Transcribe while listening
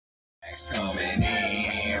Racks coming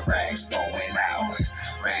in, racks going out.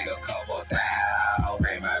 Rang a couple thou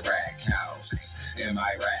in my rack house, in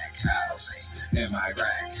my rack house, in my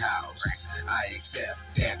rack house. I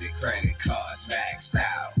accept debit, credit cards, max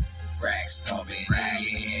out. Racks coming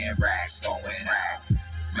in, racks going out.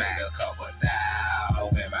 Made a couple thou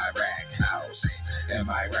in my rack house, in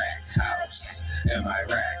my rack house, in my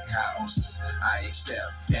rack house. I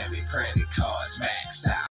accept debit, credit cards, max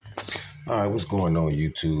out. Alright, what's going on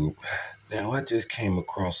YouTube? Now I just came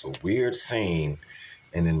across a weird scene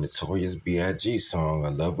in the NOTORIOUS B.I.G song, I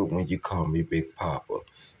Love It When You Call Me Big POPPA.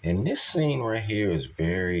 And this scene right here is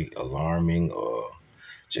very alarming or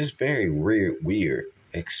just very weird,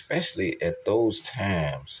 especially at those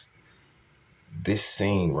times. This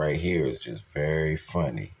scene right here is just very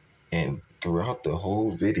funny. And throughout the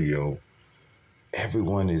whole video,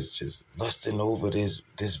 everyone is just lusting over this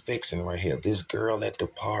vixen right here, this girl at the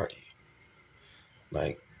party.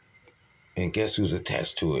 Like, and guess who's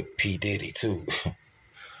attached to it? P. Diddy too.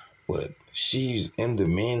 But she's in the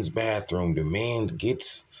men's bathroom. The man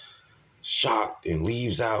gets shocked and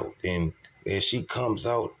leaves out. And as she comes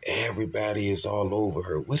out, everybody is all over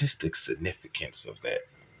her. What is the significance of that?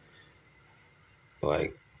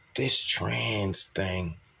 Like, this trans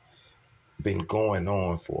thing been going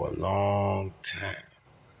on for a long time.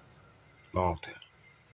 Long time.